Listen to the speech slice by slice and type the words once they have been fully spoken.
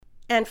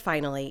And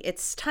finally,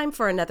 it's time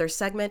for another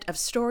segment of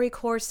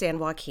StoryCorps San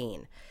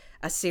Joaquin,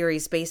 a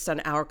series based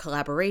on our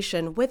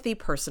collaboration with the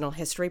Personal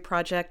History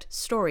Project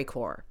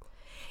StoryCorps.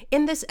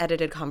 In this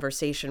edited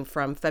conversation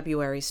from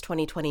February's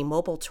 2020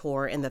 mobile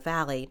tour in the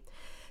Valley,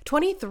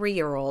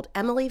 23-year-old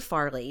Emily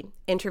Farley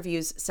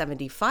interviews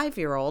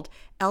 75-year-old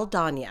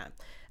Eldania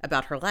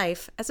about her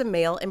life as a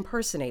male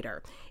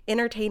impersonator,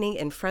 entertaining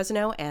in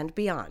Fresno and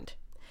beyond.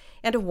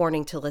 And a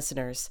warning to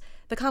listeners,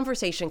 the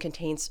conversation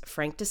contains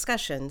frank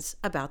discussions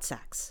about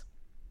sex.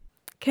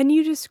 Can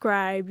you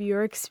describe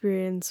your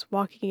experience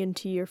walking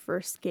into your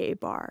first gay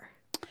bar?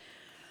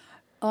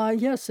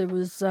 Yes, it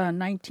was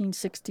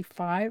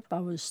 1965. I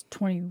was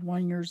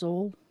 21 years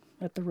old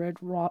at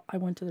the I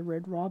went to the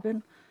Red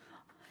Robin,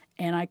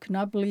 and I could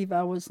not believe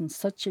I was in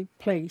such a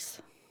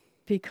place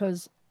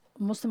because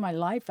most of my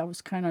life I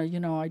was kind of,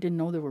 I didn't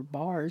know there were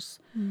bars,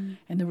 and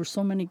there were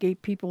so many gay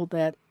people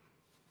that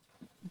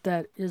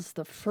is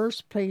the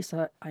first place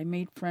I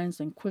made friends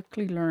and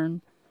quickly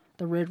learned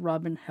the Red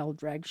Robin held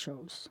drag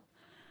shows.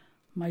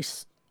 My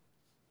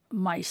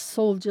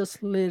soul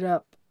just lit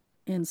up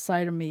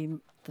inside of me.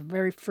 The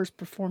very first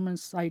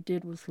performance I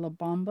did was La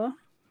Bamba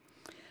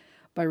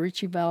by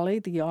Richie Vallee.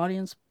 The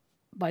audience,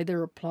 by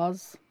their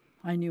applause,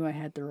 I knew I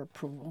had their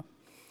approval,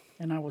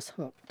 and I was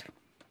hooked.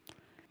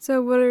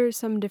 So what are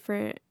some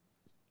different,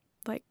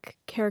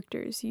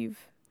 characters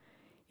you've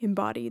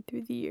embodied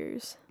through the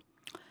years?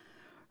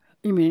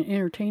 You mean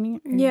entertaining?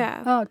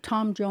 Yeah.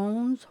 Tom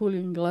Jones,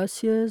 Julio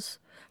Iglesias,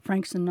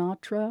 Frank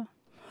Sinatra,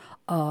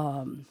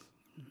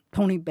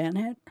 Tony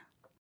Bennett.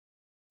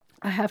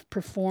 I have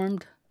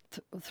performed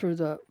through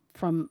the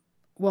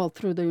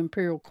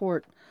Imperial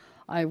Court.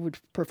 I would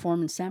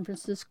perform in San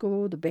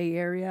Francisco, the Bay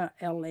Area,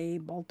 L.A.,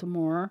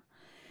 Baltimore,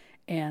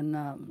 and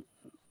I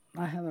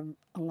have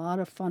a lot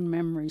of fun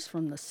memories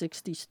from the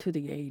 60s to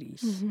the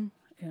 80s. Mm-hmm.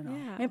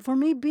 Yeah. And for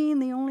me, being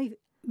the only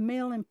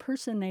male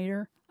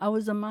impersonator, I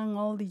was among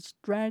all these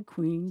drag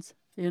queens,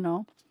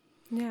 Yeah.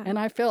 And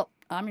I felt,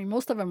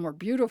 most of them were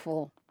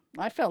beautiful.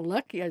 I felt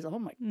lucky. I said, oh,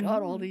 my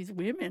God, all these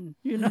women,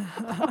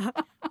 Yeah.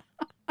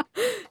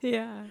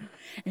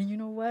 And you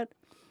know what?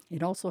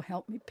 It also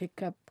helped me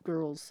pick up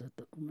girls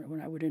when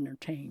I would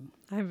entertain.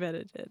 I bet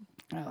it did.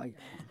 Oh, yeah.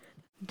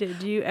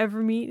 Did you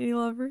ever meet any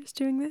lovers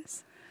doing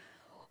this?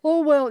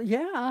 Oh, well,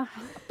 yeah.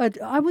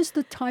 But I was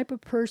the type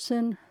of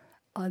person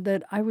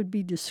that I would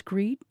be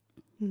discreet.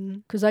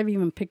 Because I've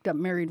even picked up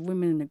married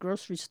women in the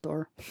grocery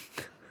store.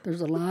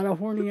 There's a lot of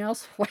horny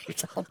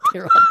housewives out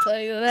there, I'll tell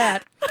you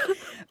that.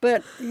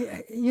 But,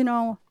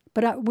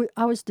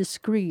 I was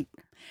discreet.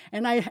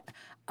 And I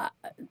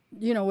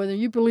whether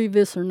you believe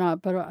this or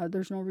not, but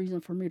there's no reason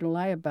for me to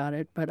lie about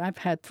it. But I've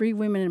had 3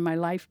 women in my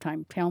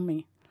lifetime tell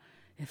me,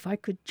 if I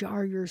could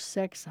jar your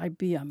sex, I'd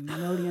be a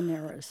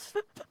millionaire.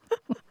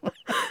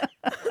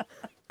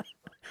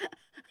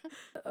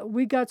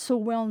 We got so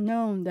well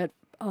known that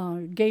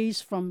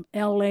gays from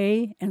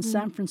L.A. and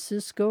San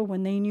Francisco,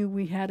 when they knew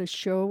we had a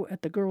show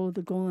at the Girl of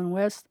the Golden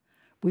West,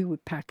 we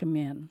would pack them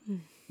in,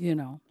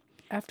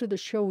 After the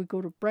show, we go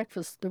to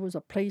breakfast. There was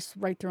a place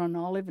right there on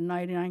Olive and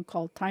 99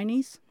 called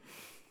Tiny's.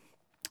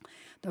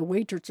 The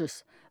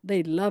waitresses,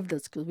 they loved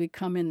us because we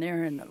come in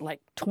there and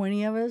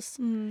 20 of us,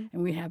 and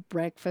we have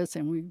breakfast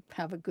and we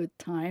have a good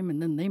time,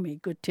 and then they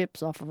made good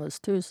tips off of us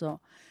too,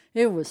 so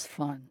it was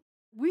fun.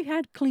 We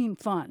had clean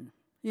fun.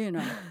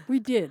 We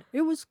did.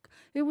 It was,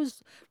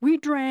 we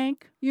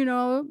drank,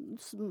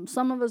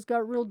 some of us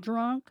got real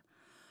drunk,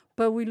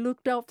 but we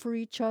looked out for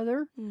each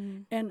other,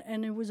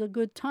 and it was a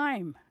good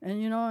time.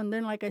 And, and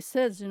then, like I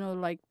said,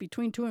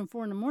 between 2 and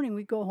 4 in the morning,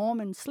 we'd go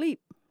home and sleep,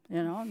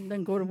 and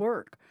then go to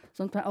work.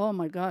 Sometimes, oh,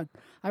 my God,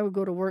 I would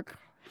go to work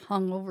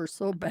hungover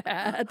so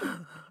bad.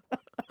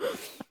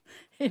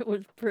 It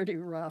was pretty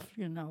rough,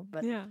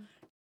 but. Yeah.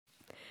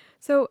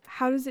 So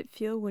how does it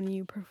feel when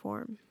you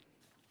perform?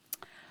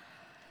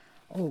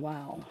 Oh,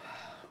 wow.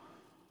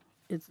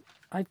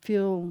 I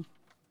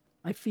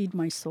feed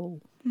my soul.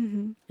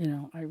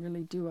 Mm-hmm. I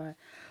really do.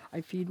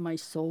 I feed my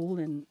soul,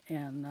 and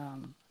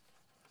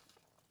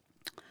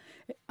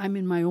I'm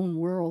in my own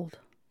world.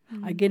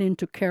 Mm-hmm. I get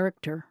into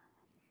character.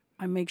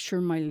 I make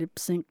sure my lip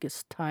sync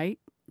is tight,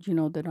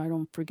 that I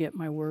don't forget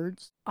my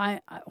words.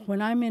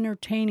 When I'm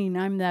entertaining,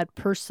 I'm that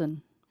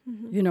person.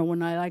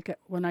 Mm-hmm.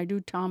 When I do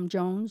Tom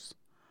Jones,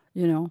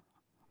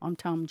 I'm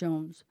Tom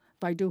Jones.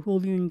 If I do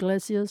Julio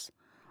Iglesias,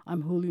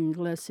 I'm Julio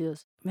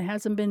Iglesias. It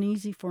hasn't been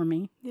easy for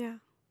me. Yeah.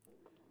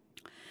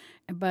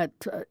 But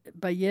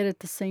yet at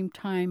the same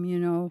time,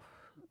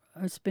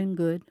 it's been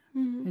good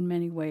in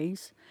many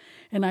ways.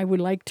 And I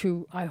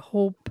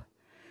hope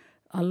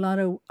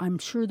I'm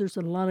sure there's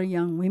a lot of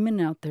young women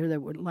out there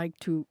that would like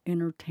to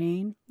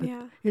entertain.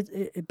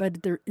 But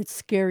it's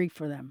scary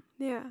for them.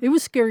 Yeah. It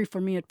was scary for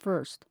me at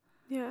first.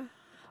 Yeah.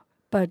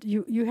 But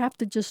you have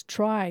to just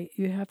try.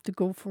 You have to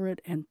go for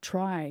it and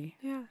try.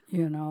 Yeah.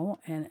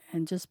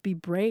 And just be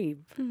brave.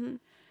 Mm-hmm.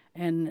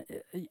 And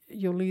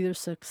you'll either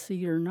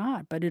succeed or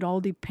not. But it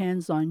all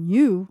depends on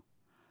you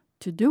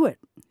to do it.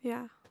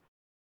 Yeah.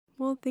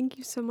 Well, thank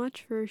you so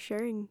much for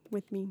sharing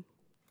with me.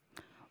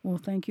 Well,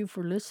 thank you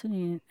for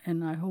listening,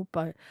 and I hope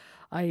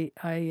I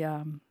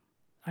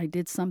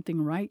did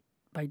something right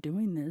by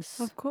doing this.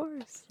 Of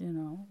course.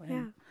 And,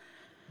 Yeah.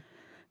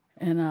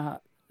 And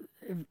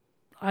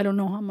I don't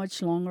know how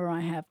much longer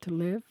I have to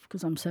live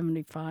because I'm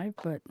 75,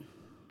 but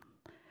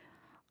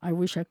I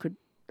wish I could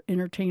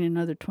entertain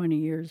another 20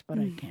 years, but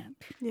I can't.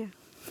 Yeah.